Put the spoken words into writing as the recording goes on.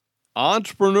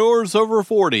Entrepreneurs Over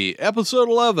 40, Episode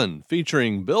 11,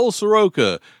 featuring Bill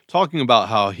Soroka, talking about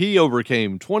how he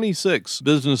overcame 26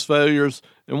 business failures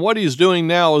and what he's doing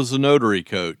now as a notary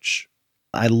coach.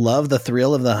 I love the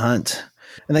thrill of the hunt.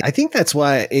 And I think that's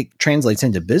why it translates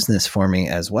into business for me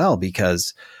as well,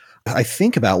 because I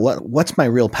think about what's my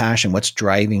real passion, what's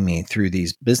driving me through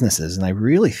these businesses. And I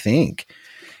really think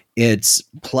it's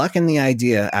plucking the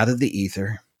idea out of the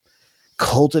ether,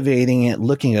 cultivating it,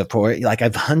 looking for it. Like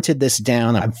I've hunted this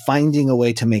down. I'm finding a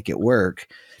way to make it work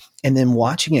and then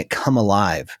watching it come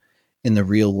alive in the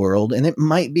real world. And it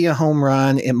might be a home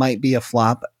run. It might be a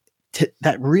flop.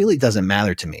 That really doesn't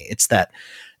matter to me. It's that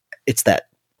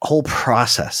whole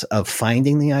process of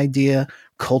finding the idea,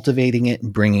 cultivating it,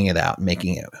 and bringing it out,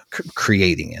 making it,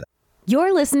 creating it.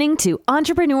 You're listening to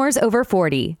Entrepreneurs Over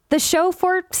 40, the show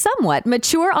for somewhat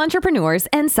mature entrepreneurs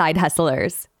and side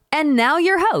hustlers. And now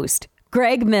your host,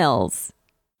 Greg Mills.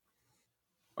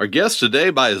 Our guest today,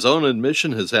 by his own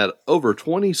admission, has had over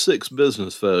 26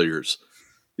 business failures.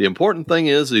 The important thing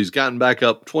is that he's gotten back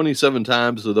up 27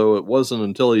 times, although it wasn't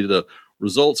until he did a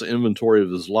results inventory of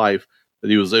his life that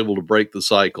he was able to break the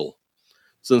cycle.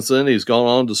 Since then, he's gone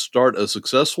on to start a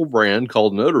successful brand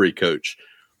called Notary Coach,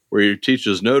 where he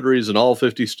teaches notaries in all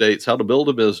 50 states how to build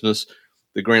a business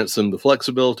that grants them the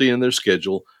flexibility in their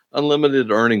schedule,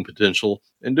 unlimited earning potential,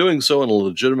 and doing so in a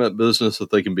legitimate business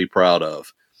that they can be proud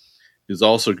of. He's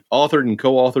also authored and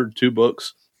co-authored 2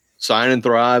 books, Sign and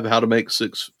Thrive, How to Make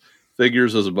 6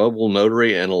 Figures as a Mobile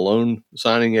Notary and a Loan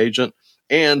Signing Agent,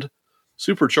 and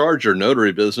Supercharge Your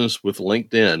Notary Business with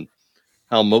LinkedIn,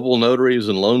 How Mobile Notaries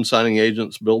and Loan Signing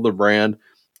Agents Build Their Brand,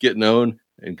 Get Known,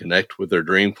 and Connect with Their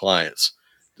Dream Clients.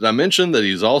 Did I mention that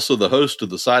he's also the host of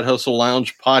the Side Hustle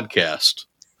Lounge podcast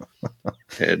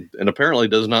and apparently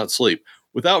does not sleep?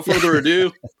 Without further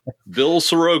ado, Bill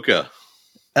Soroka.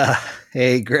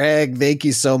 Hey, Greg, thank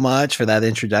you so much for that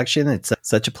introduction. It's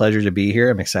such a pleasure to be here.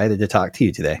 I'm excited to talk to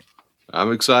you today.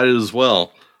 I'm excited as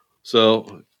well.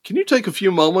 So can you take a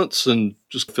few moments and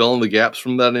just fill in the gaps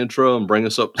from that intro and bring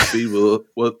us up to speed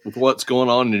with what's going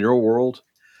on in your world?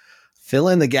 Fill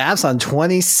in the gaps on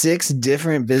 26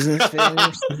 different business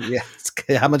failures.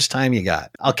 Yeah, how much time you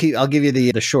got? I'll give you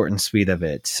the short and sweet of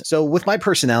it. So with my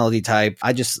personality type,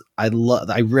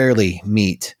 I rarely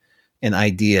meet an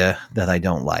idea that I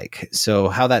don't like. So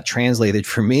how that translated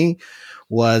for me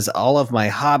was all of my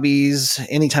hobbies.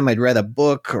 Anytime I'd read a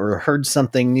book or heard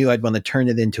something new, I'd want to turn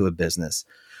it into a business.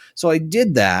 So I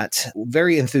did that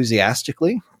very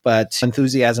enthusiastically, but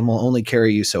enthusiasm will only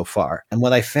carry you so far. And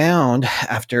what I found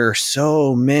after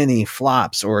so many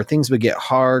flops, or things would get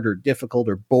hard or difficult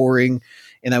or boring,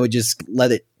 and I would just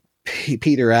let it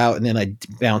peter out, and then I'd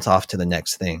bounce off to the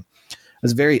next thing. I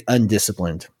was very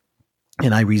undisciplined.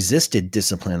 And I resisted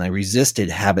discipline. I resisted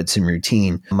habits and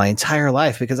routine my entire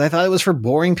life because I thought it was for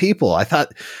boring people. I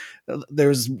thought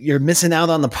you're missing out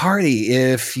on the party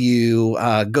if you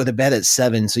go to bed at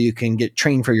 7 so you can get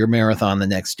trained for your marathon the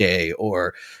next day,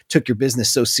 or took your business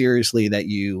so seriously that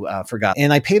you forgot.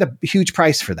 And I paid a huge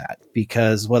price for that,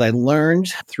 because what I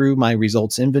learned through my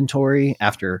results inventory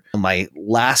after my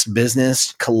last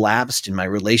business collapsed and my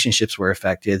relationships were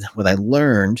affected, what I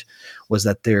learned was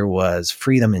that there was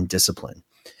freedom and discipline.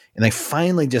 And I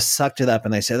finally just sucked it up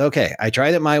and I said, okay, I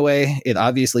tried it my way. It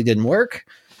obviously didn't work.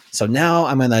 So now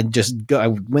I'm going to just go. I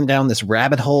went down this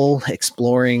rabbit hole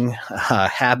exploring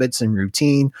habits and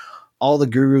routine. All the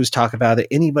gurus talk about it.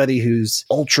 Anybody who's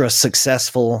ultra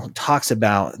successful talks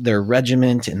about their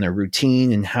regiment and their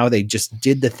routine and how they just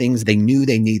did the things they knew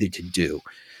they needed to do.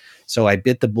 So I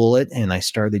bit the bullet and I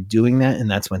started doing that. And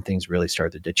that's when things really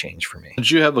started to change for me.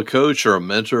 Did you have a coach or a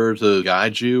mentor to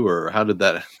guide you, or how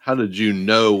did you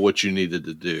know what you needed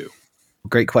to do?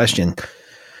 Great question.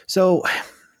 So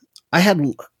I had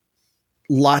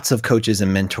lots of coaches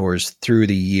and mentors through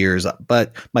the years,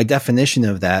 but my definition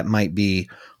of that might be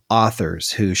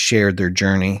authors who shared their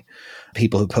journey,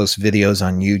 people who post videos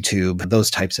on YouTube,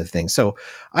 those types of things. So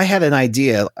I had an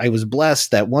idea. I was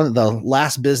blessed that one of the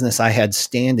last business I had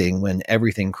standing when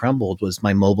everything crumbled was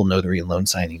my mobile notary and loan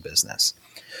signing business.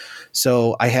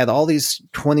 So I had all these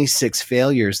 26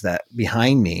 failures that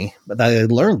behind me, but that I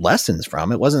learned lessons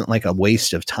from. It wasn't like a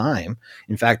waste of time.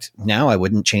 In fact, now I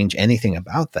wouldn't change anything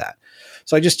about that.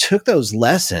 So I just took those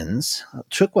lessons,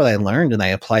 took what I learned, and I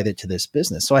applied it to this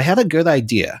business. So I had a good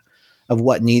idea of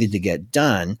what needed to get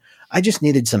done. I just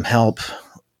needed some help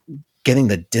getting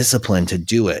the discipline to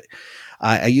do it.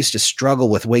 I used to struggle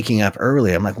with waking up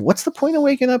early. I'm like, what's the point of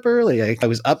waking up early? I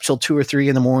was up till 2 or 3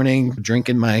 in the morning,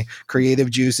 drinking my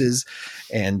creative juices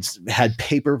and had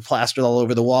paper plastered all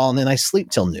over the wall. And then I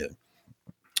sleep till noon.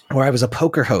 or I was a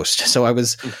poker host. So I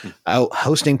was out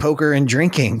hosting poker and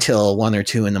drinking till 1 or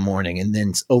 2 in the morning and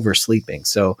then oversleeping.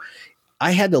 So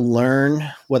I had to learn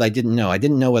what I didn't know. I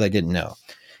didn't know what I didn't know.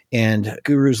 And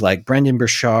gurus like Brendan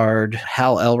Burchard,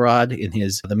 Hal Elrod in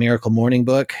his The Miracle Morning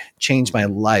book changed my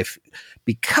life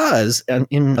because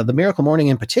in The Miracle Morning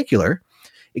in particular,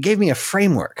 it gave me a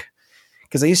framework.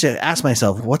 Because I used to ask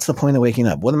myself, what's the point of waking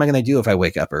up? What am I going to do if I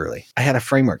wake up early? I had a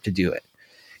framework to do it.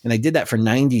 And I did that for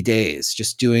 90 days,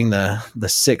 just doing the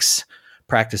 6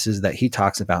 practices that he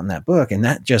talks about in that book. And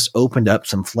that just opened up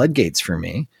some floodgates for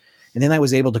me. And then I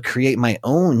was able to create my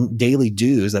own daily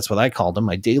dues. That's what I called them,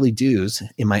 my daily dues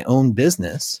in my own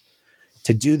business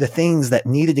to do the things that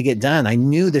needed to get done. I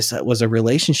knew this was a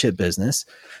relationship business.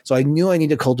 So I knew I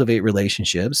needed to cultivate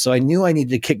relationships. So I knew I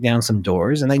needed to kick down some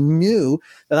doors. And I knew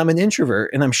that I'm an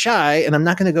introvert and I'm shy and I'm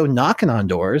not going to go knocking on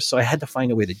doors. So I had to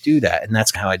find a way to do that. And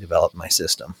that's how I developed my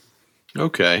system.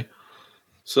 Okay.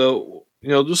 So,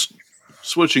 just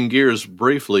switching gears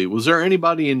briefly, was there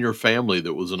anybody in your family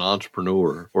that was an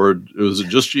entrepreneur, or was it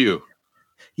just you?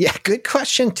 Yeah, good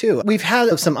question, too. We've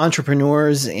had some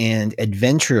entrepreneurs and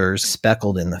adventurers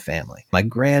speckled in the family. My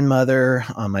grandmother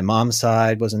on my mom's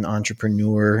side was an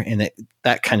entrepreneur, and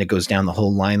that kind of goes down the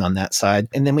whole line on that side.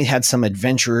 And then we had some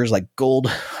adventurers like gold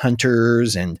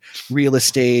hunters and real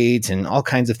estate and all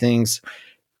kinds of things,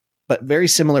 but very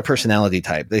similar personality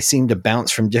type. They seemed to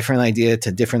bounce from different idea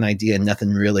to different idea, and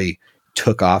nothing really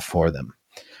took off for them.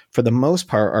 For the most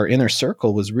part, our inner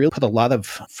circle was really put a lot of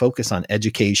focus on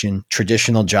education,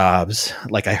 traditional jobs.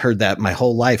 Like I heard that my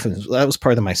whole life, and that was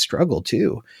part of my struggle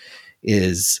too,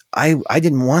 is I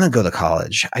didn't want to go to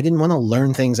college. I didn't want to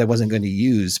learn things I wasn't going to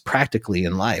use practically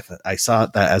in life. I saw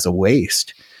that as a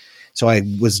waste. So I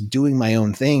was doing my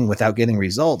own thing without getting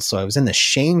results. So I was in the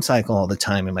shame cycle all the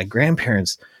time. And my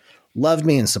grandparents loved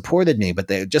me and supported me, but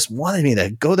they just wanted me to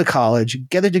go to college,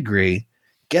 get a degree,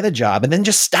 get a job, and then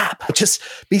just stop. Just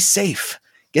be safe.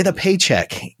 Get a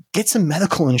paycheck. Get some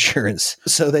medical insurance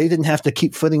so they didn't have to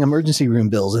keep footing emergency room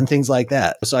bills and things like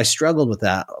that. So I struggled with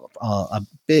that a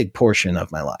big portion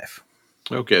of my life.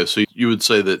 Okay, so you would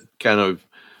say that kind of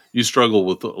you struggle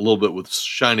with a little bit with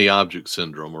shiny object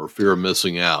syndrome or fear of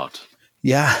missing out.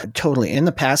 Yeah, totally. In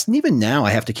the past, and even now,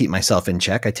 I have to keep myself in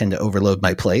check. I tend to overload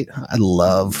my plate. I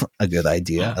love a good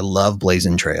idea. I love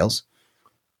blazing trails.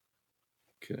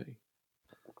 Okay.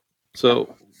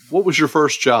 So what was your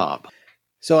first job?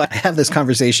 So I have this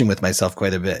conversation with myself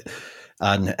quite a bit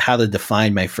on how to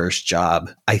define my first job.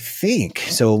 I think,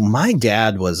 so my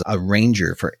dad was a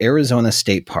ranger for Arizona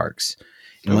State Parks.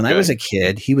 And when I was a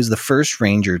kid, he was the first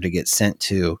ranger to get sent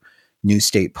to new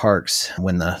state parks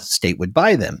when the state would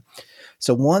buy them.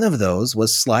 So one of those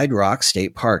was Slide Rock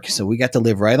State Park. So we got to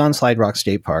live right on Slide Rock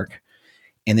State Park.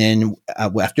 And then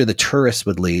after the tourists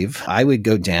would leave, I would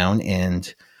go down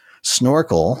and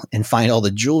snorkel and find all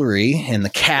the jewelry and the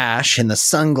cash and the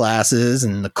sunglasses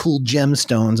and the cool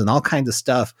gemstones and all kinds of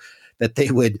stuff that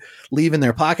they would leave in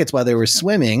their pockets while they were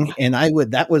swimming. And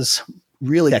that was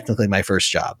really technically my first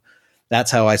job.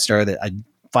 That's how I started. I'd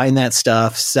find that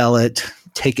stuff, sell it,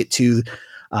 take it to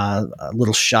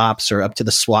little shops or up to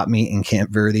the swap meet in Camp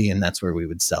Verde. And that's where we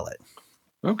would sell it.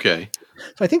 Okay.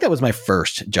 So I think that was my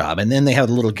first job. And then they had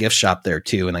a little gift shop there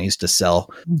too. And I used to sell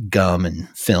gum and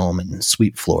film and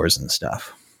sweep floors and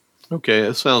stuff. Okay.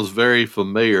 That sounds very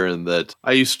familiar in that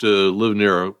I used to live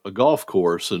near a golf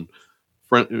course, and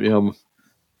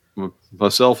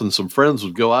myself and some friends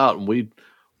would go out and we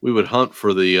would hunt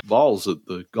for the balls that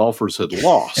the golfers had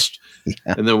lost.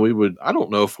 Yeah. And then I don't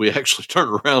know if we actually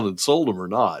turned around and sold them or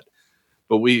not,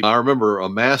 but I remember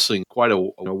amassing quite a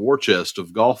war chest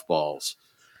of golf balls.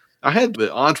 I had the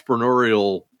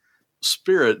entrepreneurial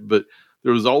spirit, but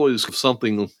there was always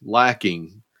something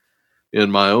lacking in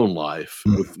my own life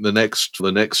with the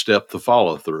next step to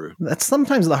follow through. That's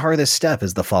sometimes the hardest step,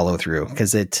 is the follow through,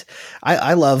 because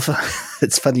I love,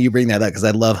 it's funny you bring that up because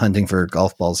I love hunting for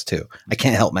golf balls too. I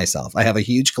can't help myself. I have a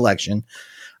huge collection.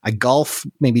 I golf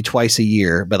maybe twice a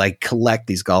year, but I collect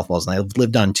these golf balls, and I've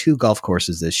lived on 2 golf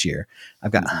courses this year.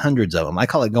 I've got hundreds of them. I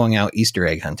call it going out Easter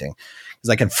egg hunting, because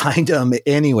I can find them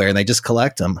anywhere and I just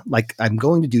collect them. Like I'm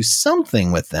going to do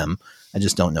something with them. I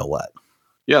just don't know what.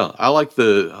 Yeah. I like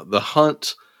the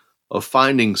hunt of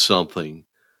finding something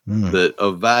that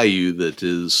of value that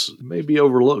is maybe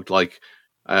overlooked. Like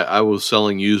I was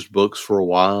selling used books for a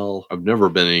while. I've never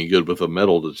been any good with a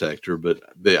metal detector, but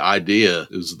the idea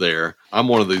is there. I'm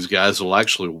one of these guys who will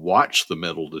actually watch the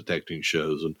metal detecting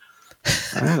shows,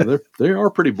 and they are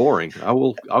pretty boring.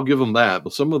 I'll give them that.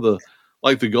 But some of the,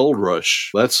 like the Gold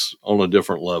Rush, that's on a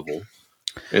different level,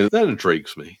 and that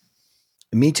intrigues me.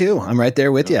 Me too. I'm right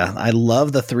there with you. I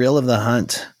love the thrill of the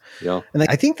hunt. Yeah. And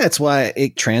I think that's why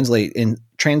it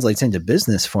translates into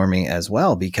business for me as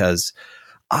well, because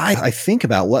I think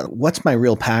about what's my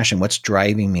real passion, what's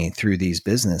driving me through these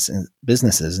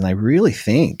businesses. And I really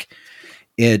think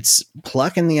it's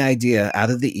plucking the idea out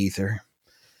of the ether,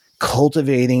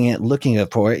 cultivating it, looking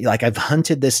for it. Like I've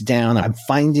hunted this down. I'm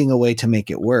finding a way to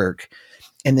make it work,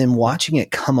 and then watching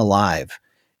it come alive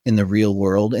in the real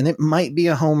world. And it might be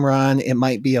a home run. It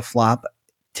might be a flop.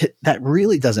 That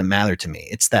really doesn't matter to me.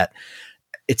 It's that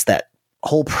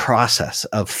whole process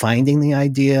of finding the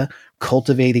idea,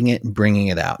 cultivating it, and bringing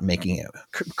it out, making it,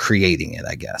 creating it,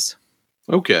 I guess.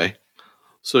 Okay.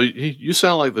 So you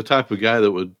sound like the type of guy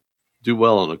that would do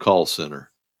well in a call center.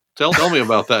 Tell me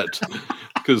about that,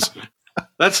 because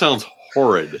that sounds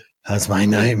horrid. That's my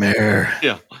nightmare.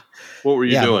 Yeah. What were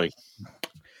you doing?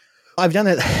 I've done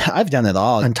it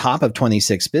all on top of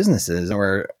 26 businesses. There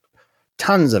were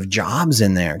tons of jobs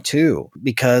in there too,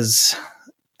 because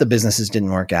the businesses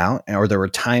didn't work out, or there were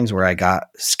times where I got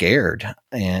scared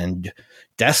and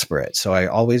desperate. So I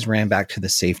always ran back to the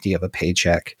safety of a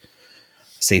paycheck,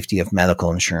 safety of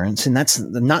medical insurance. And that's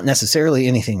not necessarily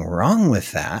anything wrong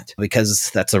with that, because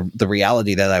that's the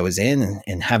reality that I was in,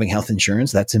 and having health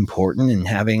insurance, that's important.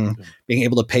 And being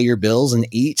able to pay your bills and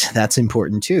eat, that's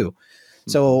important too.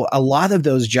 So a lot of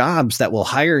those jobs that will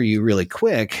hire you really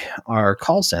quick are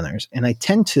call centers. And I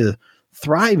tend to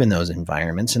thrive in those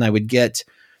environments, and I would get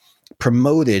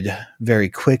promoted very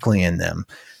quickly in them.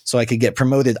 So I could get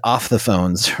promoted off the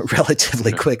phones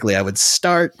relatively quickly. I would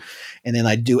start, and then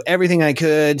I'd do everything I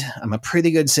could. I'm a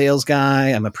pretty good sales guy.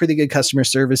 I'm a pretty good customer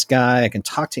service guy. I can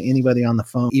talk to anybody on the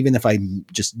phone, even if I'm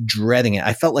just dreading it.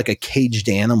 I felt like a caged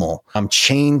animal. I'm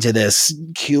chained to this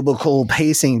cubicle,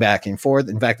 pacing back and forth.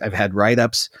 In fact, I've had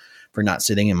write-ups for not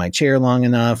sitting in my chair long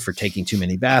enough, for taking too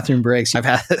many bathroom breaks. I've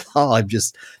had it all. I'm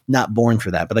just not born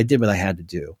for that, but I did what I had to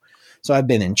do. So I've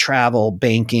been in travel,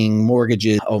 banking,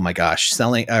 mortgages. Oh my gosh,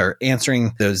 selling or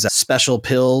answering those special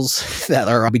pills that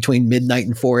are between midnight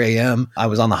and 4 a.m. I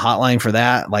was on the hotline for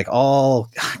that, like all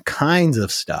kinds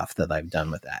of stuff that I've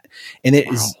done with that. And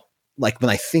it is like,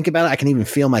 when I think about it, I can even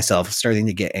feel myself starting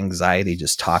to get anxiety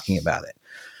just talking about it.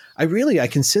 I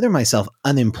consider myself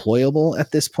unemployable at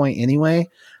this point anyway.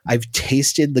 I've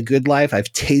tasted the good life.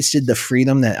 I've tasted the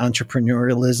freedom that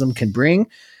entrepreneurialism can bring.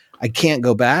 I can't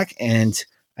go back, and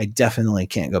I definitely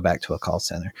can't go back to a call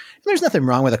center. And there's nothing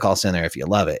wrong with a call center if you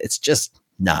love it. It's just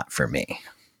not for me.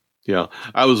 Yeah.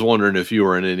 I was wondering if you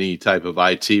were in any type of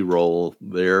IT role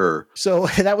there. So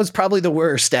that was probably the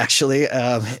worst, actually.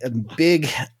 A big,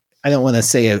 I don't want to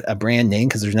say a brand name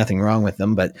because there's nothing wrong with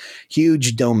them, but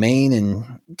huge domain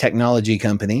and technology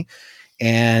company.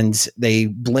 And they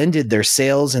blended their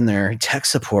sales and their tech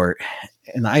support.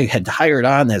 And I had hired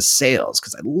on as sales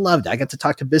because I loved it. I got to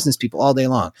talk to business people all day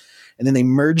long. And then they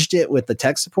merged it with the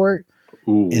tech support.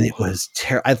 Ooh. And it was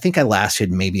terrible. I think I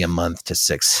lasted maybe a month to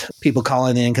 6 people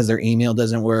calling in because their email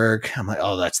doesn't work. I'm like,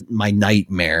 oh, that's my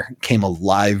nightmare came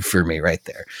alive for me right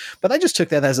there. But I just took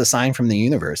that as a sign from the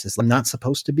universe. It's I'm not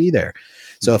supposed to be there.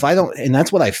 So if I don't, and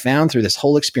that's what I found through this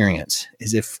whole experience,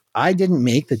 is if I didn't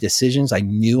make the decisions I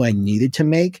knew I needed to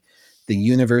make, the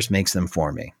universe makes them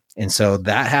for me. And so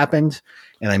that happened,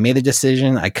 and I made a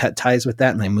decision. I cut ties with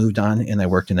that, and I moved on, and I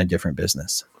worked in a different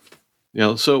business.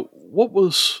 Yeah. So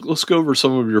let's go over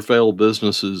some of your failed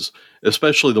businesses,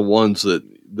 especially the ones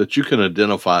that you can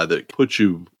identify that put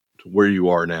you to where you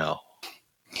are now.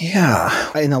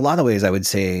 Yeah. In a lot of ways, I would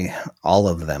say all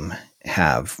of them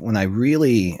have.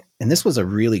 And this was a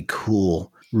really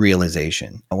cool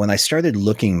realization. When I started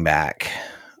looking back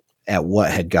at what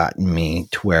had gotten me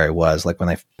to where I was, like when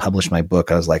I published my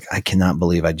book, I was like, I cannot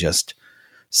believe I just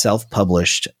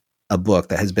self-published a book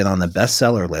that has been on the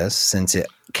bestseller list since it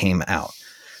came out.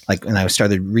 Like when I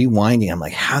started rewinding, I'm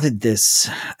like, how did it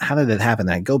happen?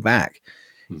 And I go back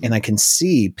and I can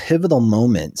see pivotal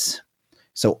moments.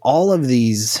 So all of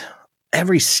these,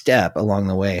 every step along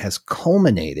the way has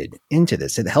culminated into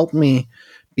this. It helped me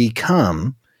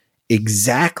become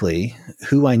exactly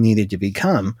who I needed to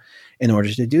become in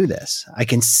order to do this. I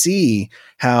can see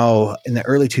how in the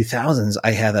early 2000s,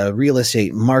 I had a real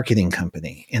estate marketing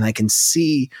company, and I can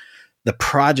see the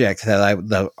project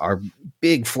that our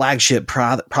big flagship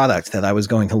product that I was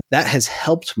going to, that has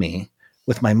helped me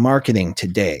with my marketing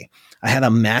today. I had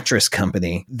a mattress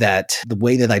company that the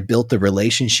way that I built the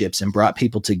relationships and brought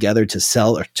people together to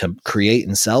sell or to create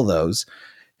and sell those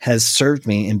has served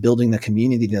me in building the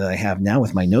community that I have now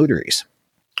with my notaries.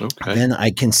 Okay. Then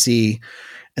I can see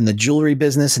in the jewelry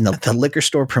business and the liquor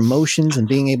store promotions and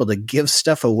being able to give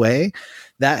stuff away,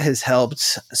 that has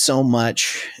helped so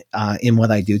much in what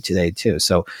I do today too.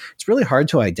 So it's really hard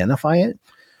to identify it.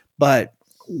 But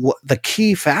what the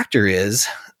key factor is,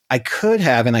 I could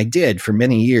have, and I did for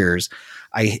many years,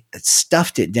 I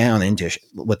stuffed it down into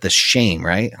with the shame,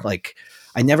 right? Like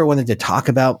I never wanted to talk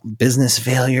about business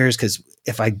failures because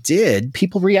if I did,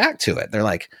 people react to it. They're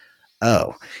like,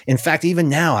 oh, in fact, even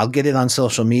now I'll get it on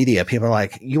social media. People are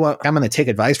like, I'm going to take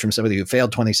advice from somebody who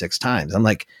failed 26 times. I'm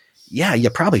like, yeah, you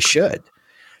probably should.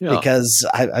 Yeah. Because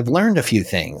I've learned a few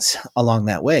things along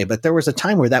that way, but there was a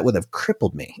time where that would have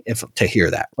crippled me to hear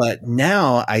that. But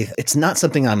now it's not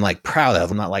something I'm like proud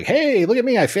of. I'm not like, hey, look at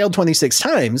me, I failed 26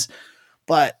 times,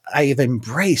 but I've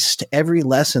embraced every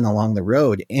lesson along the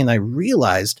road. And I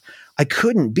realized I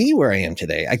couldn't be where I am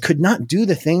today. I could not do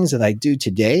the things that I do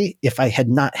today if I had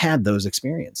not had those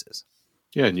experiences.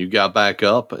 Yeah. And you got back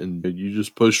up and you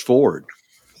just pushed forward.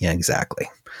 Yeah, exactly.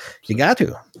 You got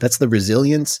to. That's the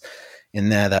resilience and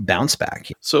that bounce back.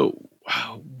 So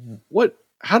how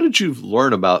did you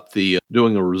learn about the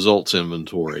doing a results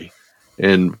inventory,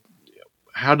 and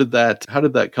how did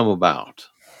that come about?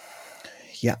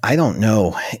 Yeah, I don't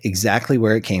know exactly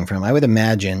where it came from. I would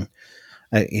imagine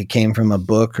it came from a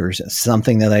book or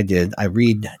something that I did. I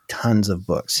read tons of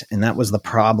books, and that was the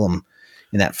problem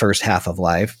in that first half of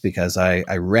life, because I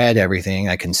read everything,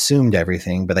 I consumed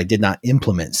everything, but I did not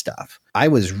implement stuff. I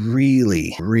was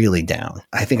really, really down.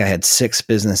 I think I had 6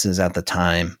 businesses at the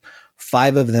time.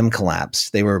 5 of them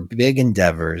collapsed. They were big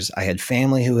endeavors. I had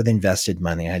family who had invested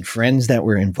money. I had friends that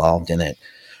were involved in it.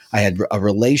 I had a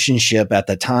relationship at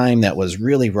the time that was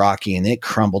really rocky, and it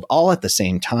crumbled all at the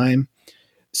same time.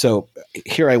 So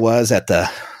here I was at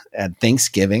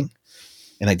Thanksgiving,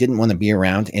 and I didn't want to be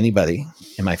around anybody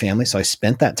in my family. So I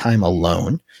spent that time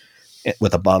alone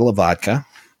with a bottle of vodka,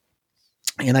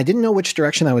 and I didn't know which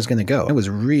direction I was going to go. I was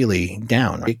really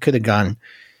down. It could have gone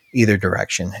either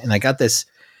direction. And I got this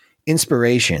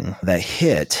inspiration that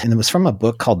hit, and it was from a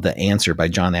book called The Answer by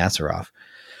John Assaraf.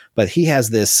 But he has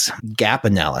this gap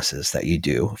analysis that you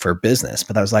do for business.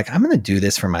 But I was like, I'm going to do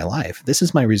this for my life. This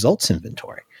is my results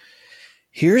inventory.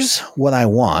 Here's what I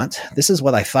want. This is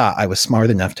what I thought I was smart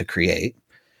enough to create.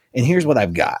 And here's what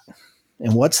I've got.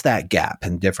 And what's that gap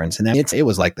and difference? And it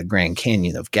was like the Grand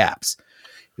Canyon of gaps.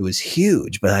 It was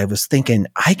huge, but I was thinking,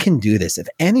 I can do this if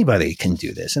anybody can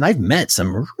do this. And I've met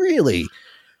some really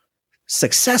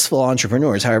successful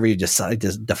entrepreneurs, however you decide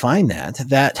to define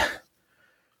that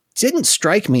didn't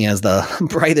strike me as the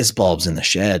brightest bulbs in the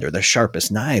shed or the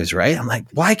sharpest knives, right? I'm like,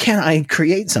 why can't I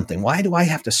create something? Why do I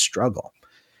have to struggle?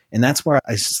 And that's where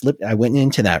I went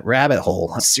into that rabbit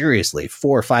hole, seriously,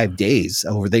 4 or 5 days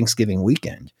over Thanksgiving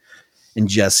weekend and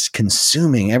just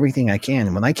consuming everything I can.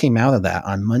 And when I came out of that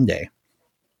on Monday,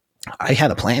 I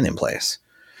had a plan in place.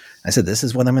 I said, this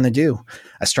is what I'm going to do.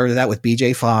 I started out with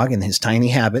BJ Fogg and his Tiny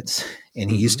Habits.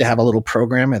 And he used to have a little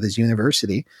program at his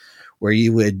university where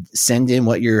you would send in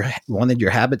what you wanted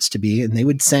your habits to be, and they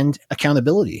would send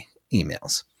accountability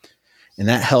emails. And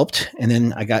that helped. And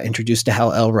then I got introduced to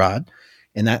Hal Elrod.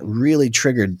 And that really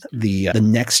triggered the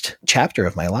next chapter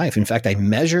of my life. In fact, I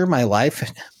measure my life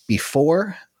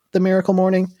before the Miracle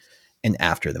Morning and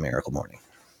after the Miracle Morning.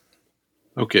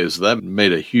 Okay, so that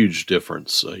made a huge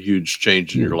difference, a huge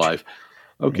change in your life.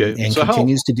 Okay, and so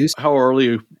continues to do so. How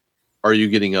early are you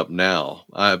getting up now?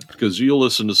 Because you'll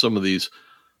listen to some of these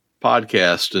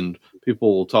podcasts, and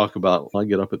people will talk about, I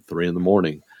get up at 3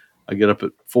 a.m. I get up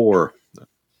at 4.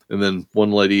 And then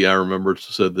one lady I remember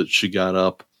said that she got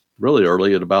up really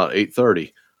early at about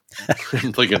 8:30.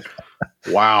 I'm thinking,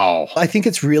 wow. I think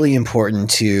it's really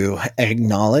important to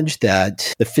acknowledge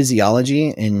that the physiology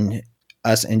in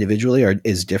us individually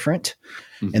is different.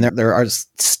 Mm-hmm. And there are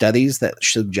studies that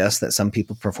suggest that some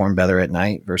people perform better at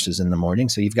night versus in the morning.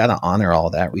 So you've got to honor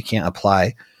all that. We can't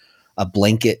apply a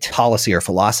blanket policy or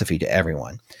philosophy to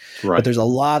everyone. Right. But there's a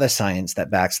lot of science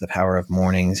that backs the power of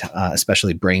mornings,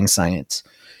 especially brain science,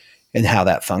 and how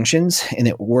that functions. And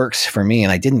it works for me.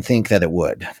 And I didn't think that it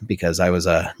would, because I was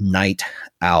a night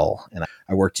owl and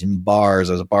I worked in bars.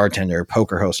 I was a bartender,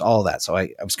 poker host, all of that. So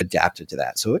I was adapted to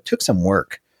that. So it took some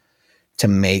work to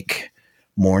make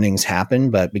mornings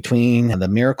happen. But between the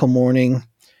Miracle Morning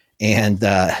and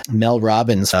Mel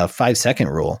Robbins' 5-second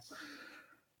rule,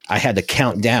 I had to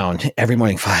count down every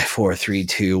morning, 5, 4, 3,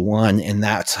 2, 1. And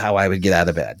that's how I would get out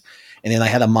of bed. And then I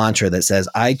had a mantra that says,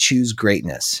 I choose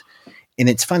greatness. And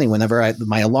it's funny, whenever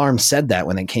my alarm said that,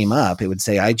 when it came up, it would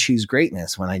say, I choose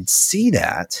greatness. When I'd see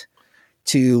that,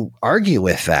 to argue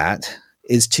with that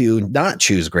is to not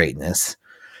choose greatness.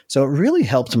 So it really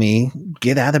helped me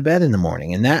get out of bed in the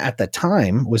morning. And that at the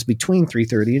time was between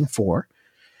 3:30 and 4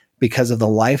 because of the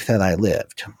life that I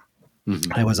lived.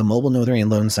 Mm-hmm. I was a mobile notary and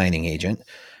loan signing agent.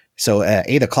 So at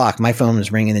 8 o'clock, my phone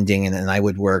was ringing and dinging, and I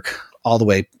would work all the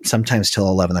way, sometimes till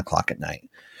 11 o'clock at night.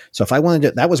 So if I wanted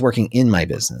to, that was working in my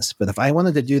business. But if I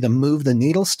wanted to do the move the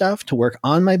needle stuff to work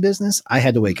on my business, I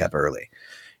had to wake up early.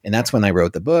 And that's when I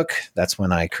wrote the book. That's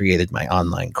when I created my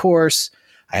online course.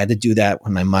 I had to do that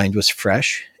when my mind was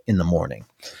fresh in the morning.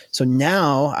 So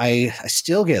now I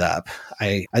still get up.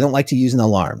 I don't like to use an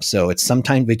alarm. So it's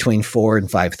sometime between 4 and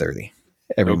 5:30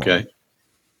 every morning.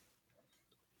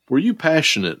 Were you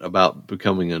passionate about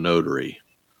becoming a notary?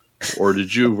 Or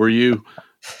were you?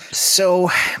 So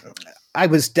I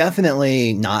was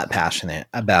definitely not passionate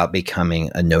about becoming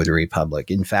a notary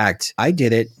public. In fact, I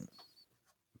did it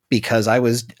because it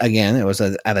was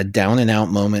at a down and out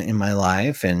moment in my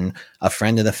life. And a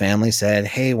friend of the family said,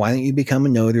 hey, why don't you become a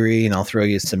notary and I'll throw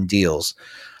you some deals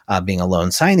being a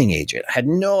loan signing agent. I had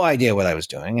no idea what I was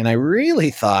doing. And I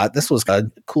really thought this was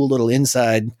a cool little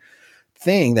inside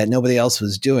thing that nobody else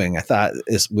was doing. I thought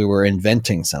we were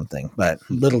inventing something, but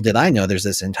little did I know there's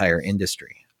this entire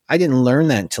industry. I didn't learn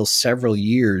that until several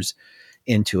years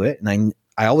into it. And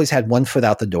I always had one foot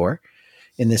out the door.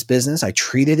 In this business, I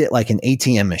treated it like an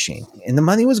ATM machine and the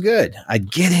money was good.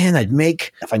 I'd get in, I'd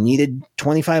make, if I needed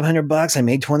 $2,500, I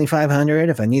made $2,500.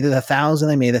 If I needed 1,000,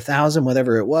 I made 1,000,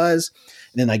 whatever it was.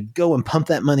 And then I'd go and pump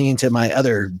that money into my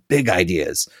other big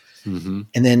ideas. Mm-hmm.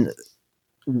 And then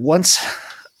once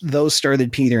those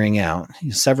started petering out,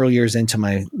 several years into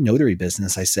my notary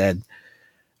business, I said,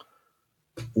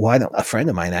 why don't, a friend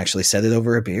of mine actually said it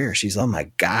over a beer. She's, oh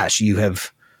my gosh, you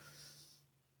have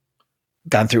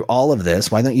gone through all of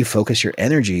this. Why don't you focus your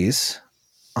energies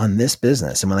on this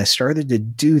business? And when I started to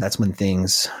do, that's when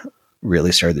things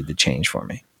really started to change for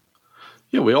me.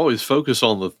 Yeah, we always focus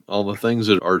on the things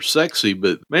that are sexy,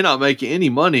 but may not make any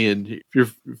money. And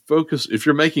if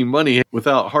you're making money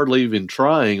without hardly even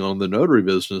trying on the notary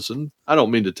business, and I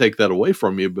don't mean to take that away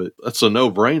from you, but that's a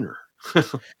no-brainer.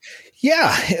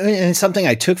 Yeah, and it's something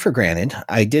I took for granted.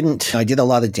 I did a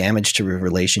lot of damage to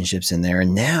relationships in there.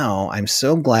 And now I'm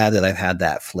so glad that I've had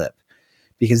that flip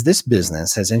because this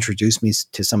business has introduced me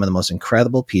to some of the most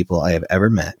incredible people I have ever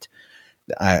met.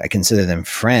 I consider them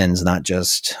friends, not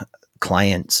just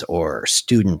clients or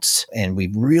students. And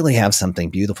we really have something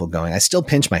beautiful going. I still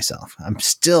pinch myself.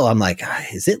 I'm like,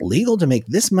 is it legal to make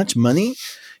this much money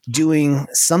doing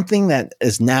something that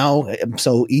is now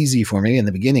so easy for me? In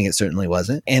the beginning, it certainly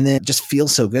wasn't. And then just feel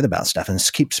so good about stuff and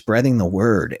just keep spreading the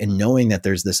word and knowing that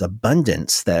there's this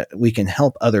abundance that we can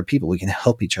help other people. We can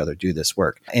help each other do this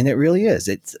work. And it really is.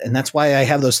 And that's why I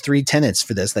have those 3 tenets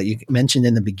for this that you mentioned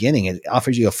in the beginning. It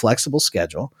offers you a flexible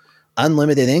schedule,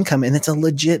 unlimited income, and it's a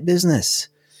legit business.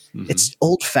 Mm-hmm. It's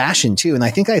old fashioned too. And I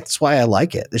think that's why I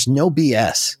like it. There's no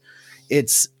BS.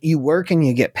 It's you work and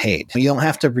you get paid. You don't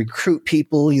have to recruit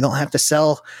people. You don't have to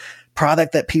sell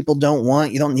product that people don't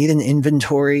want. You don't need an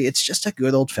inventory. It's just a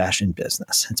good old fashioned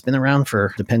business. It's been around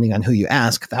for, depending on who you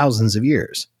ask, thousands of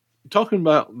years. Talking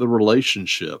about the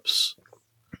relationships,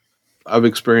 I've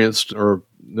experienced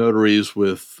notaries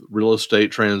with real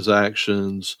estate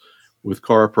transactions, with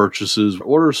car purchases.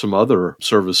 What are some other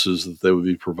services that they would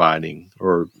be providing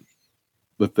or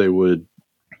that they would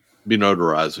be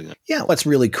notarizing? Yeah, what's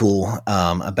really cool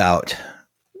about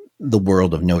the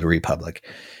world of Notary Public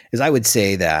is I would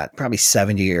say that probably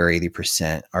 70 or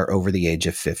 80% are over the age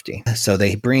of 50. So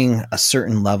they bring a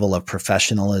certain level of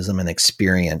professionalism and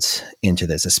experience into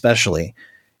this, especially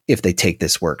if they take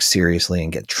this work seriously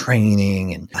and get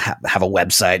training and have a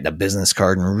website and a business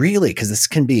card. And really, because this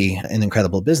can be an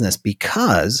incredible business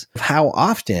because of how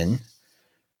often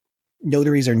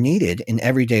notaries are needed in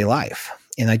everyday life.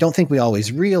 And I don't think we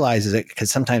always realize it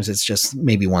because sometimes it's just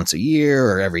maybe once a year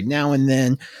or every now and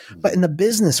then. But in the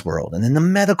business world and in the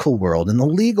medical world and the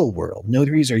legal world,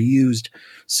 notaries are used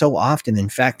so often. In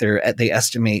fact, they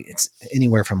estimate it's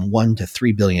anywhere from 1 to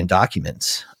 3 billion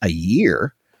documents a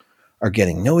year are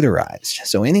getting notarized.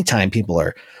 So anytime people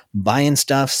are buying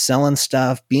stuff, selling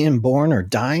stuff, being born or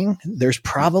dying, there's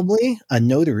probably a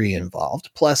notary involved,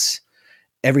 plus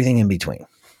everything in between.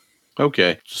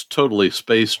 Okay. Just totally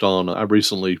spaced on. I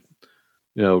recently,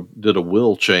 did a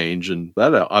will change and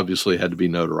that obviously had to be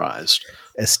notarized.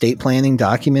 Estate planning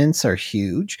documents are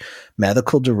huge.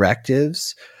 Medical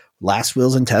directives, last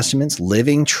wills and testaments,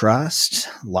 living trusts,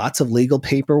 lots of legal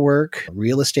paperwork,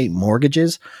 real estate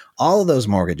mortgages, all of those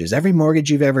mortgages. Every mortgage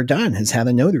you've ever done has had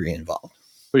a notary involved.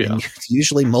 Oh, yeah. And it's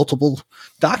usually multiple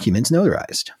documents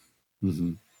notarized.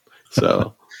 Mm-hmm.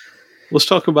 So let's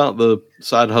talk about the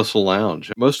Side Hustle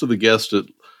Lounge. Most of the guests,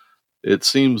 it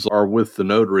seems, are with the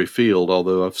notary field,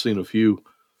 although I've seen a few,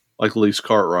 like Lise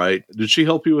Cartwright. Did she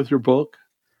help you with your book?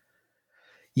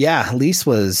 Yeah, Lise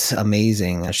was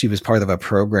amazing. She was part of a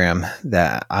program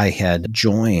that I had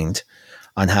joined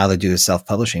on how to do a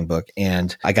self-publishing book.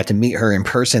 And I got to meet her in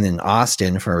person in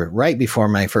Austin for right before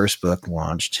my first book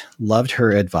launched. Loved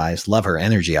her advice, love her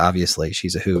energy. Obviously,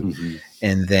 she's a hoot. Mm-hmm.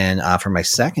 And then for my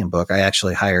second book, I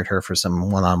actually hired her for some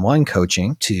one-on-one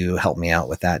coaching to help me out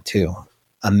with that too.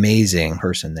 Amazing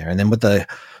person there. And then with the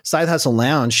Side Hustle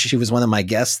Lounge, she was one of my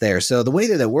guests there. So the way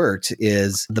that it worked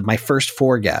is my first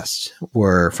 4 guests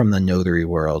were from the notary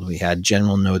world. We had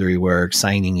general notary work,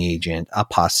 signing agent,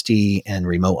 apostille, and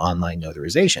remote online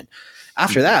notarization.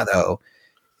 After that, though,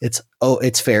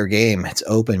 it's fair game. It's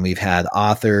open. We've had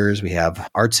authors. We have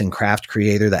arts and craft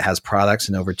creator that has products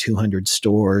in over 200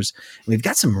 stores. We've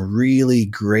got some really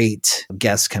great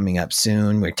guests coming up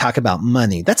soon. We talk about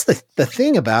money. That's the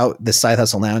thing about the Side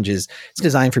Hustle Lounge is it's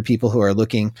designed for people who are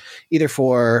looking either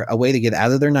for a way to get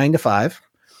out of their 9 to 5,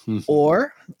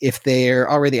 or if they're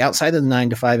already outside of the 9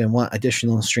 to 5 and want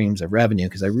additional streams of revenue,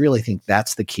 because I really think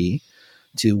that's the key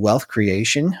to wealth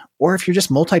creation, or if you're just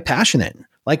multi-passionate.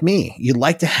 Like me, you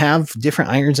like to have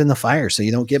different irons in the fire so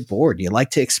you don't get bored. You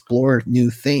like to explore new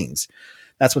things.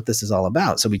 That's what this is all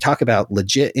about. So we talk about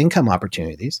legit income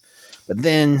opportunities, but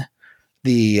then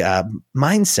the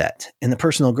mindset and the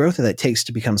personal growth that it takes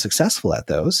to become successful at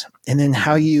those, and then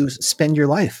how you spend your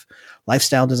life,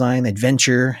 lifestyle design,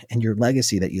 adventure, and your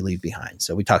legacy that you leave behind.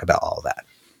 So we talk about all of that.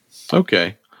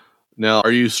 Okay. Now,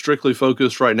 are you strictly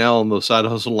focused right now on the Side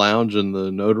Hustle Lounge and the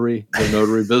notary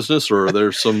business, or are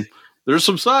there some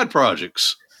side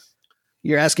projects?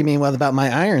 You're asking me what about my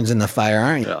irons in the fire,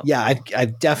 aren't you? Yeah,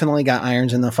 I've definitely got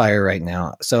irons in the fire right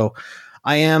now. So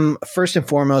I am, first and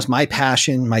foremost, my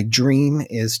passion, my dream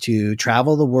is to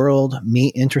travel the world,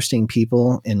 meet interesting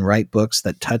people, and write books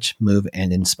that touch, move,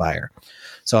 and inspire.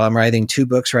 So I'm writing 2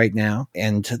 books right now,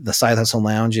 and the Side Hustle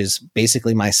Lounge is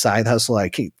basically my side hustle. I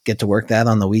get to work that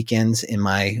on the weekends. In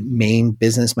my main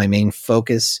business, my main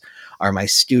focus are my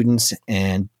students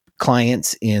and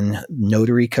clients in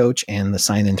Notary Coach and the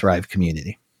Sign and Thrive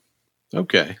community.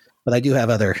 Okay. But I do have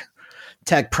other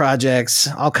tech projects,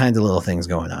 all kinds of little things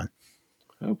going on.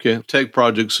 Okay. Tech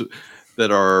projects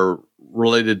that are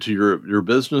related to your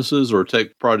businesses, or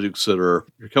tech projects that you're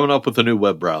coming up with a new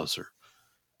web browser?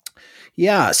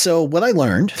 Yeah. So what I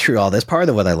learned through all this, part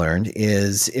of what I learned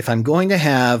is if I'm going to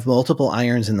have multiple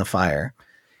irons in the fire,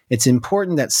 it's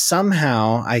important that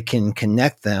somehow I can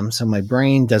connect them so my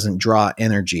brain doesn't draw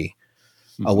energy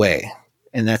away.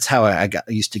 And that's how I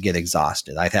used to get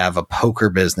exhausted. I'd have a poker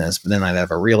business, but then I'd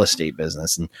have a real estate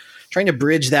business. And trying to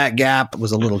bridge that gap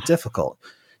was a little difficult.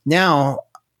 Now,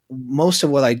 most of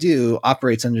what I do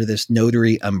operates under this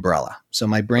notary umbrella. So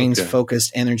my brain's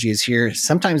focused energy is here.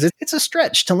 Sometimes it's a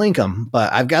stretch to link them,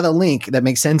 but I've got a link that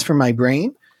makes sense for my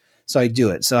brain. So I do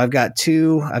it. So I've got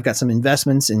some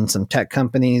investments in some tech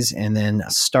companies and then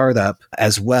a startup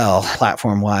as well,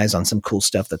 platform wise, on some cool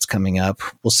stuff that's coming up.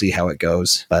 We'll see how it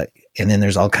goes. And then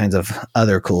there's all kinds of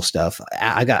other cool stuff.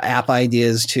 I got app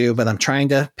ideas too, but I'm trying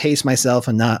to pace myself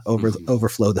and not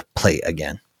overflow the plate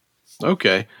again.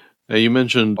 Okay. Now you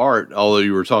mentioned art, although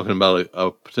you were talking about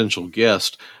a potential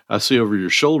guest. I see over your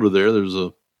shoulder there's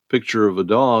a picture of a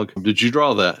dog. Did you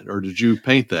draw that, or did you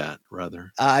paint that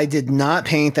rather? I did not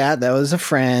paint that. That was a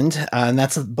friend, and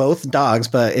that's both dogs,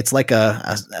 but it's like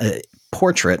a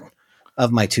portrait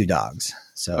of my 2 dogs.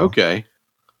 So okay,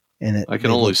 and I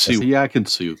can only see. Yeah, I can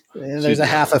see. There's a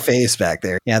half a face back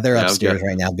there. Yeah, they're upstairs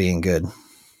right now, being good.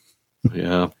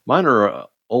 Yeah, mine are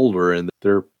older and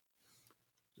they're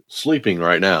sleeping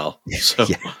right now. So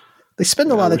they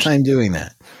spend a lot of time doing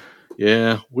that.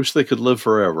 Yeah, wish they could live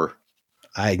forever.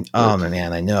 Man,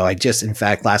 I know. In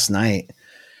fact, last night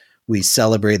we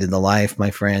celebrated the life. My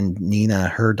friend Nina,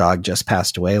 her dog just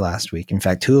passed away last week. In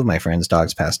fact, 2 of my friends'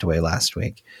 dogs passed away last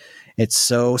week. It's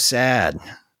so sad.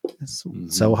 It's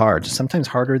so hard. Sometimes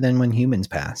harder than when humans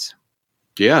pass.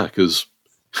 Yeah, because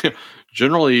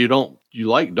generally you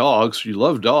like dogs, you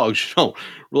love dogs, you don't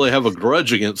really have a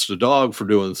grudge against a dog for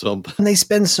doing something. And they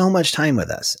spend so much time with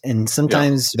us. And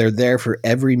sometimes they're there for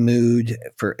every mood,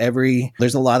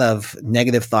 there's a lot of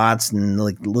negative thoughts and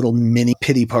like little mini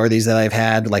pity parties that I've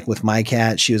had, like with my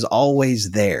cat. She was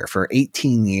always there for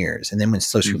 18 years. And then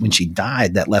when she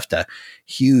died, that left a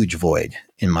huge void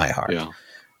in my heart. Yeah.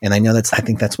 And I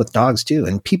think that's with dogs too.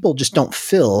 And people just don't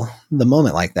fill the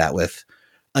moment like that with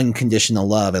unconditional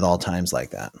love at all times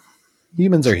like that.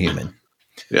 Humans are human.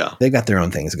 Yeah. They got their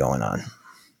own things going on.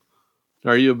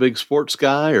 Are you a big sports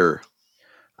guy, or?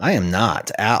 I am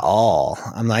not at all.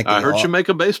 I'm like, I heard you make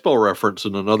a baseball reference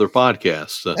in another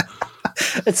podcast.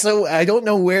 So I don't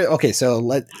know where. Okay.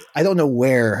 So I don't know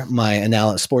where my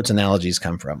sports analogies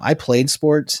come from. I played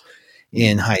sports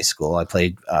in high school. I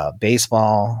played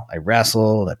baseball, I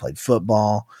wrestled, I played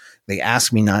football. They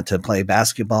asked me not to play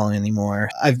basketball anymore.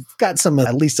 I've got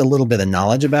at least a little bit of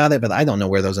knowledge about it, but I don't know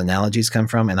where those analogies come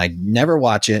from. And I never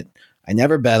watch it. I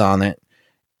never bet on it.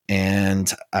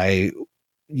 And I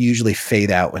usually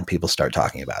fade out when people start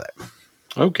talking about it.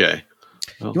 Okay.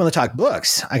 Well, you want to talk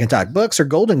books? I can talk books or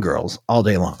Golden Girls all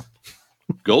day long.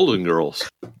 Golden Girls.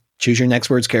 Choose your next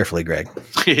words carefully, Greg.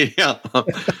 Yeah.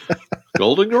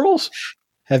 Golden Girls?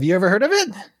 Have you ever heard of it?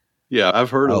 Yeah, I've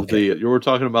heard of you were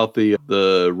talking about the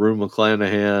Rue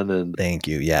McClanahan and. Thank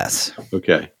you. Yes.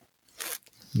 Okay.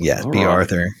 Yes. All B. right.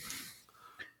 Arthur.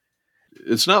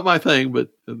 It's not my thing, but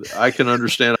I can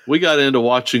understand. We got into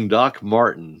watching Doc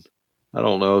Martin. I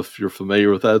don't know if you're familiar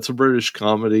with that. It's a British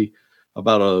comedy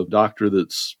about a doctor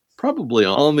that's probably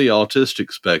on the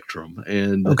autistic spectrum.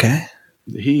 And okay.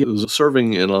 He was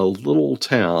serving in a little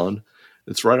town.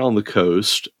 It's right on the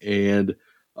coast. And,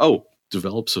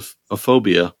 develops a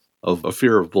phobia of a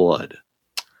fear of blood.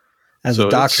 As a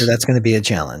doctor, that's going to be a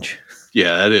challenge.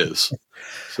 Yeah, it is.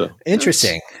 So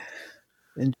interesting.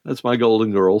 That's my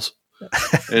Golden Girls.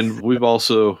 And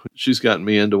she's gotten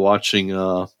me into watching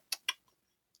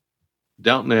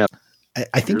Downton Abbey.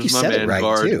 I think you said it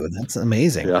right too. That's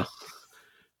amazing. Yeah.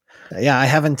 Yeah, I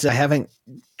haven't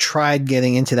tried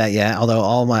getting into that yet.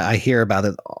 Although I hear about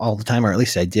it all the time, or at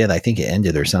least I did. I think it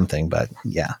ended or something, but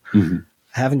yeah, I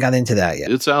haven't got into that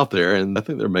yet. It's out there, and I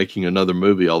think they're making another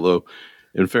movie. Although,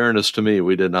 in fairness to me,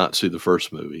 we did not see the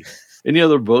first movie. Any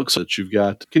other books that you've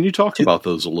got? Can you talk about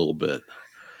those a little bit?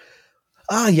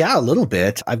 Yeah, a little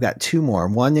bit. I've got two more.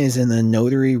 One is in the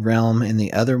notary realm, and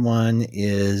the other one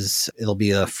it'll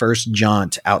be a first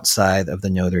jaunt outside of the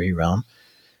notary realm.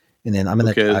 And then I'm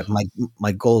going to,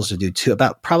 my goal is to do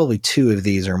probably two of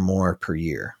these or more per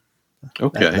year.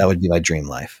 Okay. That would be my dream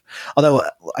life. Although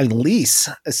Elise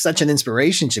is such an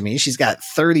inspiration to me. She's got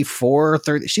 30,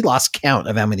 she lost count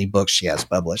of how many books she has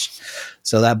published.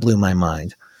 So that blew my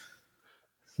mind.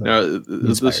 Now,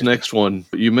 this next one,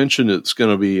 you mentioned it's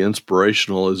going to be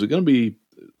inspirational. Is it going to be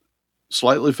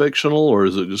slightly fictional, or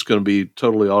is it just going to be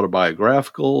totally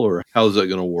autobiographical, or how is that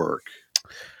going to work?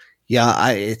 Yeah,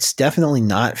 it's definitely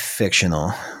not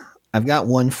fictional. I've got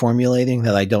one formulating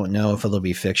that I don't know if it'll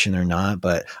be fiction or not,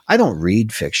 but I don't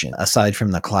read fiction aside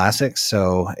from the classics.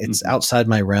 So it's outside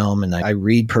my realm, and I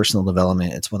read personal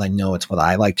development. It's what I know. It's what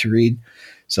I like to read.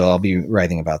 So I'll be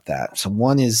writing about that. So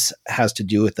one has to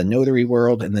do with the notary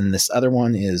world. And then this other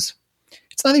one it's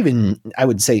not even, I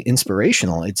would say,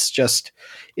 inspirational. It's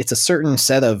a certain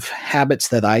set of habits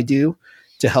that I do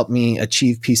to help me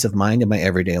achieve peace of mind in my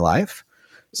everyday life.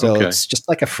 So it's just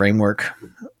like a framework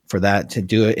for that, to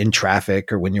do it in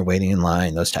traffic or when you're waiting in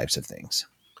line, those types of things.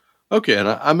 Okay. And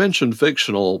I mentioned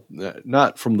fictional,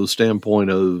 not from the standpoint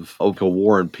of a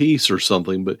War and Peace or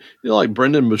something, but like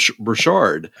Brendan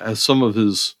Burchard has some of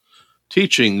his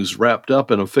teachings wrapped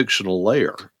up in a fictional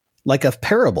layer. Like a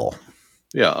parable.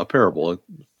 Yeah, a parable.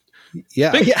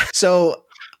 Yeah. So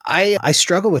I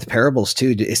struggle with parables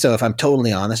too. So if I'm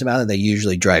totally honest about it, they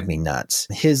usually drive me nuts.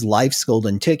 His Life's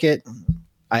Golden Ticket,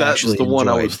 That's the one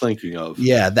I was thinking of.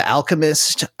 Yeah, The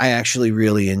Alchemist, I actually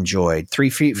really enjoyed. 3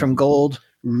 Feet from Gold,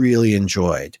 really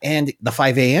enjoyed. And The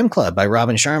 5 a.m. Club by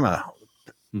Robin Sharma.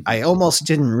 I almost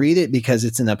didn't read it because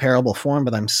it's in a parable form,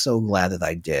 but I'm so glad that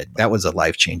I did. That was a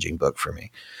life-changing book for me.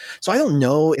 So I don't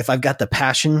know if I've got the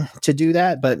passion to do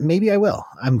that, but maybe I will.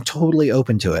 I'm totally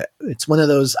open to it. It's one of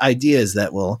those ideas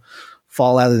that will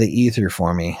fall out of the ether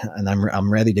for me, and I'm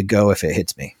ready to go if it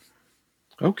hits me.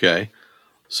 Okay.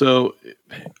 So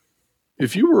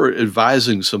if you were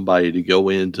advising somebody to go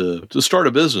in to start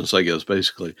a business, I guess,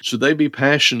 basically, should they be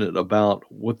passionate about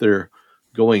what they're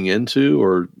going into,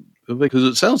 or because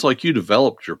it sounds like you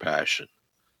developed your passion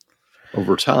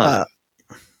over time.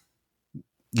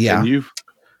 Yeah. And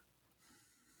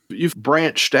you've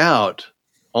branched out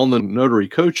on the notary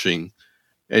coaching,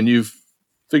 and you've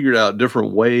figured out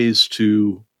different ways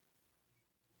to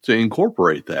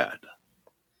incorporate that.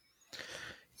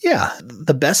 Yeah.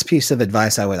 The best piece of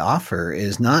advice I would offer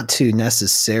is not to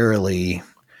necessarily,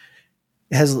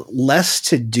 it has less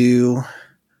to do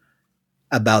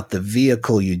about the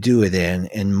vehicle you do it in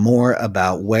and more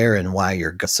about where and why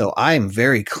you're going. So I am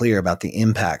very clear about the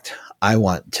impact I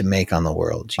want to make on the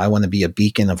world. I want to be a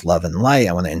beacon of love and light.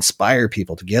 I want to inspire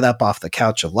people to get up off the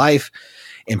couch of life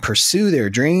and pursue their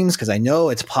dreams because I know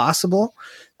it's possible.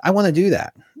 I want to do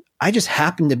that. I just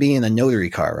happen to be in a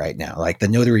notary car right now, like the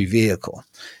notary vehicle.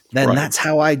 Then that's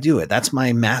how I do it. That's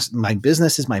my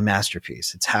business is my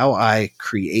masterpiece. It's how I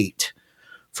create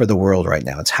for the world right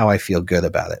now. It's how I feel good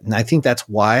about it. And I think that's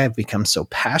why I've become so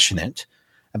passionate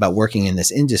about working in this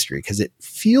industry, because it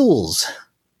fuels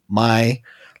my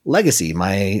legacy,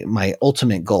 my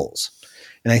ultimate goals.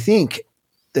 And I think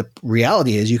the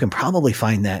reality is you can probably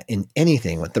find that in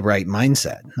anything with the right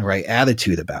mindset, the right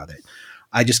attitude about it.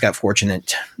 I just got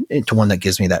fortunate to one that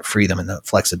gives me that freedom and the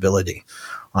flexibility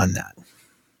on that.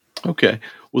 Okay.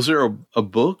 Was there a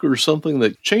book or something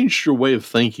that changed your way of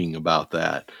thinking about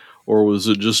that? Or was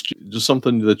it just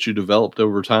something that you developed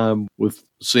over time with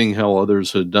seeing how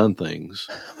others had done things?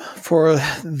 For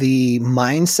the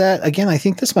mindset, again, I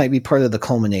think this might be part of the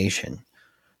culmination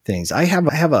things. I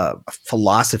have a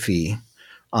philosophy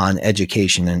on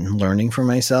education and learning for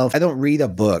myself. I don't read a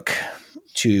book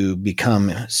to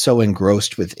become so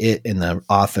engrossed with it and the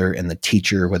author and the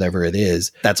teacher, whatever it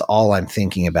is. That's all I'm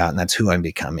thinking about, and that's who I'm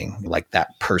becoming. Like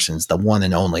that person's the one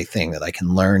and only thing that I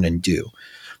can learn and do.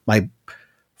 My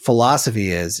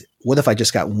philosophy is, what if I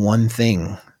just got one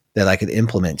thing that I could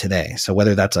implement today? So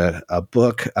whether that's a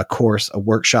book, a course, a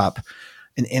workshop,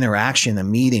 an interaction, a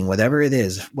meeting, whatever it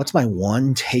is, what's my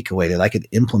one takeaway that I could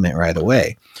implement right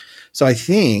away? So I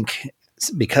think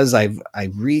because I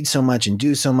read so much and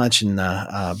do so much in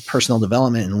the personal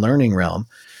development and learning realm,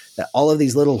 that all of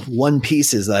these little one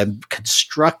pieces that I've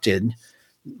constructed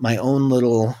my own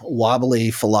little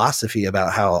wobbly philosophy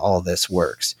about how all this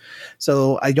works.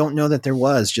 So I don't know that there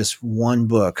was just one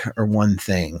book or one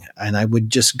thing. And I would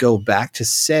just go back to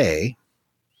say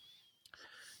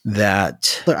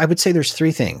that I would say there's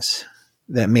three things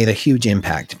that made a huge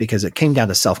impact, because it came down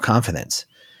to self-confidence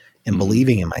and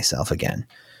believing in myself again.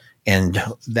 And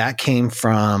that came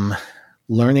from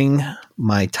learning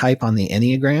my type on the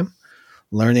Enneagram,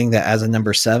 learning that as a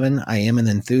number 7, I am an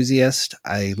enthusiast.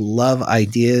 I love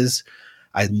ideas.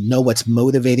 I know what's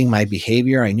motivating my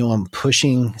behavior. I know I'm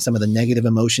pushing some of the negative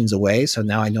emotions away. So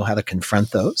now I know how to confront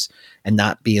those and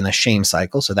not be in a shame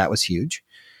cycle. So that was huge.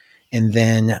 And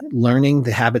then learning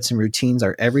the habits and routines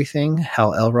are everything.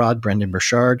 Hal Elrod, Brendan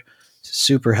Burchard,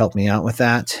 super helped me out with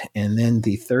that. And then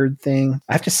the third thing,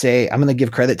 I have to say, I'm going to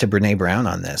give credit to Brene Brown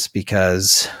on this,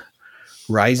 because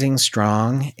Rising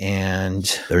Strong,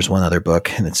 and there's one other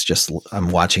book, and it's just, I'm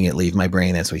watching it leave my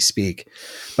brain as we speak,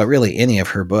 but really any of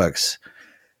her books,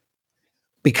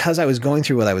 because I was going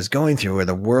through what I was going through, where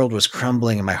the world was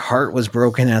crumbling and my heart was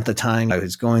broken at the time. I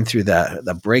was going through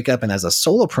the breakup. And as a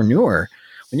solopreneur,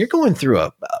 when you're going through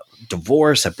a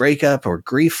divorce, a breakup, or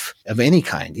grief of any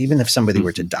kind, even if somebody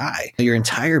were to die, your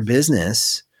entire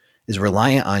business is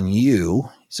reliant on you.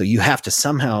 So you have to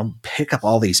somehow pick up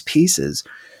all these pieces.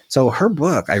 So her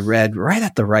book I read right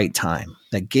at the right time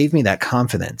that gave me that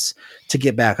confidence to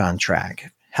get back on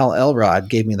track. Hal Elrod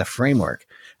gave me the framework,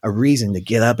 a reason to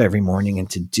get up every morning and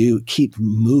to keep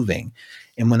moving.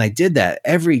 And when I did that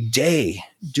every day,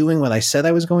 doing what I said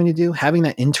I was going to do, having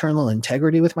that internal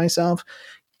integrity with myself,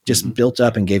 just built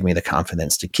up and gave me the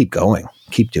confidence to keep going,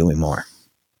 keep doing more.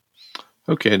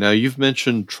 Okay. Now you've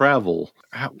mentioned travel.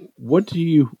 Where do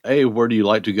you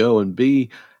like to go? And B,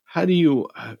 are you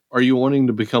wanting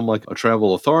to become like a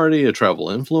travel authority, a travel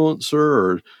influencer,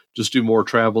 or just do more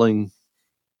traveling?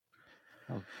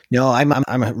 No, I'm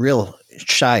a real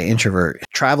shy introvert.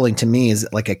 Traveling to me is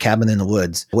like a cabin in the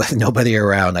woods with nobody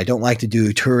around. I don't like to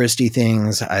do touristy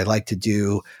things. I like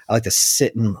to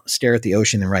sit and stare at the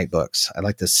ocean and write books. I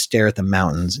like to stare at the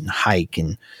mountains and hike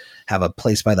and have a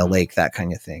place by the lake, that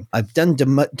kind of thing. I've done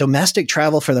domestic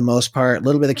travel for the most part, a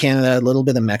little bit of Canada, a little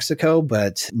bit of Mexico,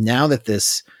 but now that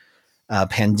this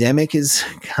pandemic is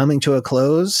coming to a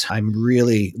close, I'm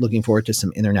really looking forward to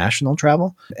some international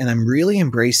travel, and I'm really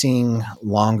embracing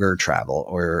longer travel,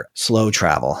 or slow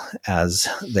travel as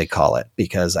they call it,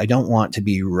 because I don't want to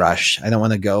be rushed. I don't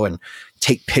want to go and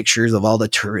take pictures of all the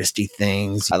touristy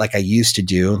things like I used to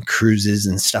do, cruises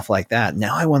and stuff like that.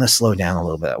 Now I want to slow down a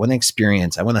little bit. I want to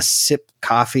experience. I want to sip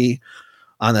coffee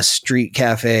on a street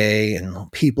cafe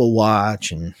and people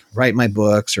watch and write my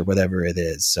books or whatever it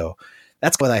is. So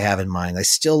that's what I have in mind. I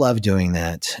still love doing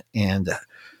that. And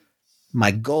my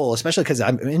goal, especially because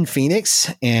I'm in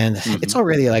Phoenix and it's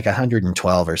already like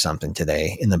 112 or something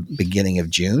today in the beginning of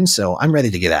June. So I'm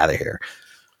ready to get out of here.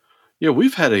 Yeah,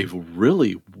 we've had a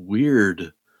really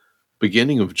weird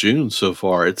beginning of June so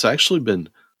far. It's actually been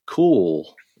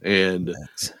cool and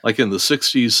like in the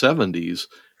 60s, 70s.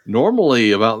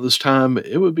 Normally about this time,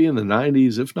 it would be in the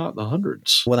 90s, if not the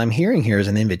hundreds. What I'm hearing here is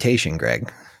an invitation,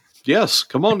 Greg. Yes,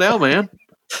 come on down, man.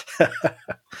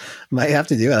 Might have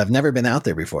to do it. I've never been out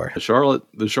there before. The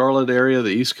Charlotte area, the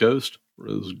East Coast,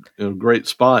 is a great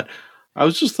spot. I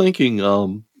was just thinking,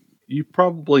 you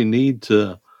probably need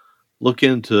to look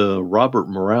into Robert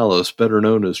Morales, better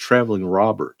known as Traveling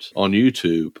Robert, on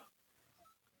YouTube.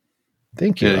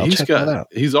 Thank you. And I'll check that out.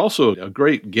 He's also a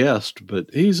great guest, but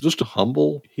he's just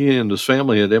humble. He and his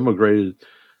family had immigrated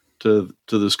to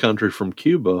this country from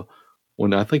Cuba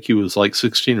when I think he was like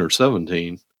 16 or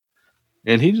 17.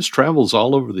 And he just travels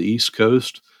all over the East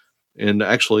Coast and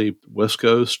actually West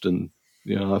Coast. And,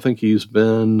 I think he's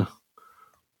been,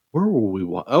 where were we?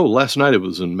 Oh, last night it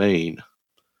was in Maine.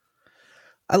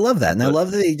 I love that. And I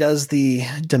love that he does the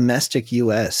domestic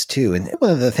U.S. too. And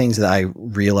one of the things that I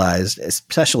realized,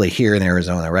 especially here in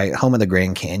Arizona, right, home of the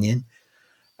Grand Canyon,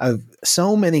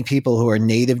 so many people who are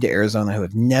native to Arizona who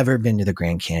have never been to the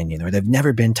Grand Canyon or they've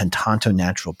never been to Tonto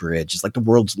Natural Bridge. It's like the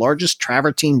world's largest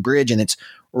travertine bridge, and it's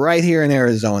right here in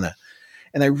Arizona.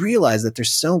 And I realized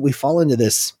that we fall into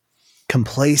this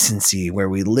complacency where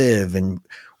we live, and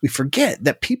we forget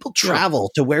that people travel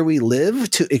to where we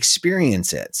live to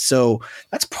experience it. So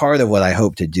that's part of what I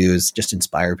hope to do, is just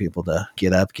inspire people to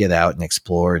get up, get out, and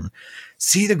explore and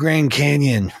see the Grand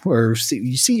Canyon, or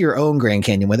you see your own Grand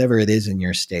Canyon, whatever it is in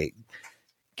your state.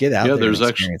 Get out there and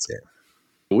experience it.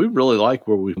 We really like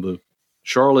where we live.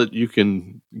 Charlotte, you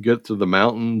can get to the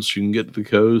mountains, you can get to the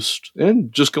coast,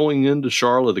 and just going into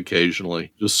Charlotte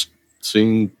occasionally, just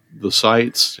seeing the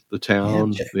sights, the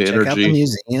town, the energy. Check out the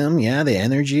museum, the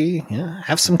energy. Yeah,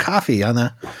 have some coffee on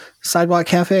a sidewalk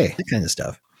cafe, that kind of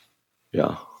stuff.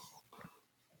 Yeah.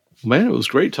 Man, it was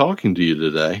great talking to you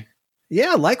today.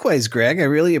 Yeah, likewise, Greg. I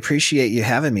really appreciate you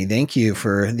having me. Thank you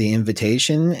for the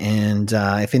invitation. And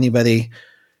if anybody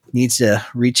needs to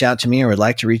reach out to me or would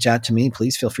like to reach out to me,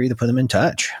 please feel free to put them in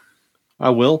touch. I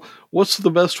will. What's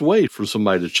the best way for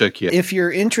somebody to check you out? If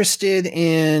you're interested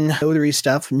in notary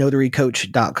stuff,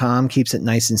 notarycoach.com keeps it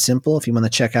nice and simple. If you want to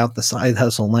check out the Side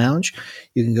Hustle Lounge,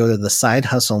 you can go to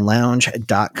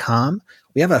thesidehustlelounge.com.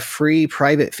 We have a free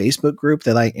private Facebook group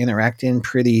that I interact in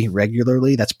pretty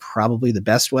regularly. That's probably the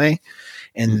best way.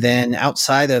 And then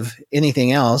outside of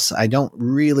anything else, I don't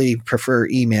really prefer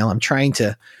email. I'm trying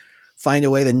to find a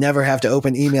way to never have to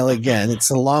open email again.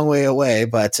 It's a long way away,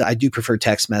 but I do prefer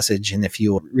text message. And if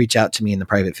you reach out to me in the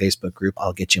private Facebook group,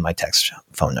 I'll get you my text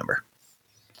phone number.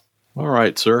 All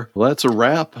right, sir. Well, that's a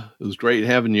wrap. It was great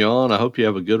having you on. I hope you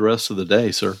have a good rest of the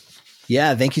day, sir.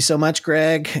 Yeah, thank you so much,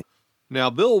 Greg. Now,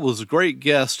 Bill was a great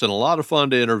guest and a lot of fun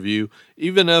to interview,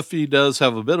 even if he does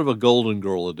have a bit of a Golden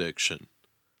Girl addiction.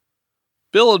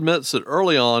 Bill admits that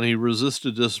early on he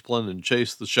resisted discipline and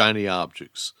chased the shiny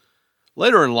objects.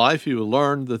 Later in life, he would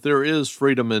learn that there is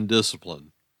freedom in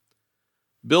discipline.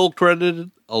 Bill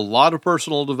credited a lot of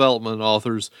personal development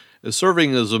authors as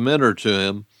serving as a mentor to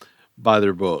him by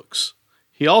their books.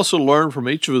 He also learned from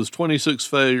each of his 26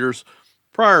 failures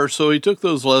prior, so he took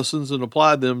those lessons and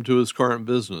applied them to his current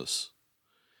business.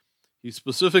 He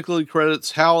specifically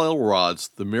credits Hal Elrod's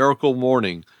The Miracle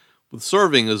Morning with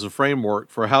serving as a framework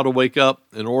for how to wake up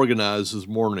and organize his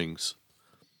mornings.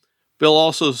 Bill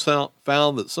also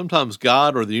found that sometimes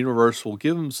God or the universe will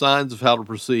give him signs of how to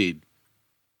proceed.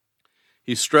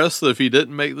 He stressed that if he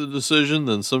didn't make the decision,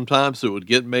 then sometimes it would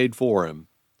get made for him.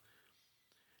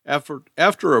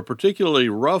 After a particularly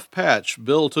rough patch,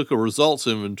 Bill took a results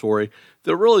inventory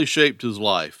that really shaped his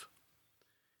life.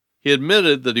 He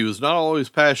admitted that he was not always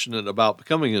passionate about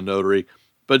becoming a notary,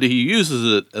 but he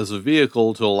uses it as a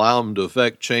vehicle to allow him to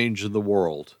affect change in the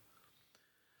world.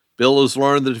 Bill has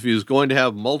learned that if he is going to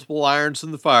have multiple irons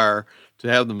in the fire, to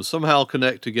have them somehow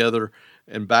connect together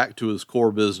and back to his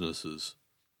core businesses.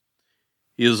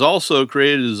 He has also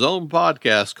created his own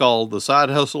podcast called The Side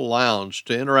Hustle Lounge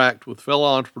to interact with fellow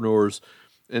entrepreneurs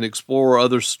and explore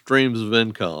other streams of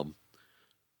income.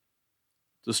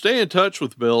 To stay in touch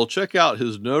with Bill, check out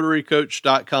his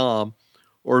notarycoach.com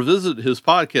or visit his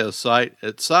podcast site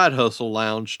at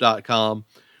sidehustlelounge.com,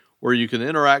 where you can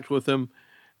interact with him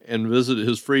and visit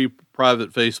his free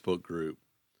private Facebook group.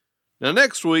 Now,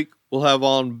 next week, we'll have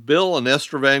on Bill and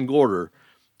Esther Van Gorder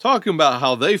talking about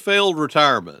how they failed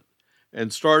retirement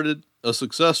and started a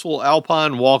successful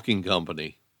alpine walking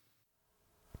company.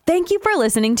 Thank you for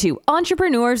listening to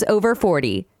Entrepreneurs Over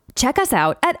 40. Check us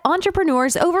out at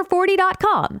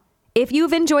entrepreneursover40.com. If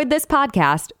you've enjoyed this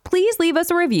podcast, please leave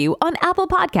us a review on Apple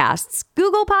Podcasts,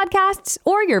 Google Podcasts,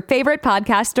 or your favorite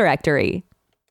podcast directory.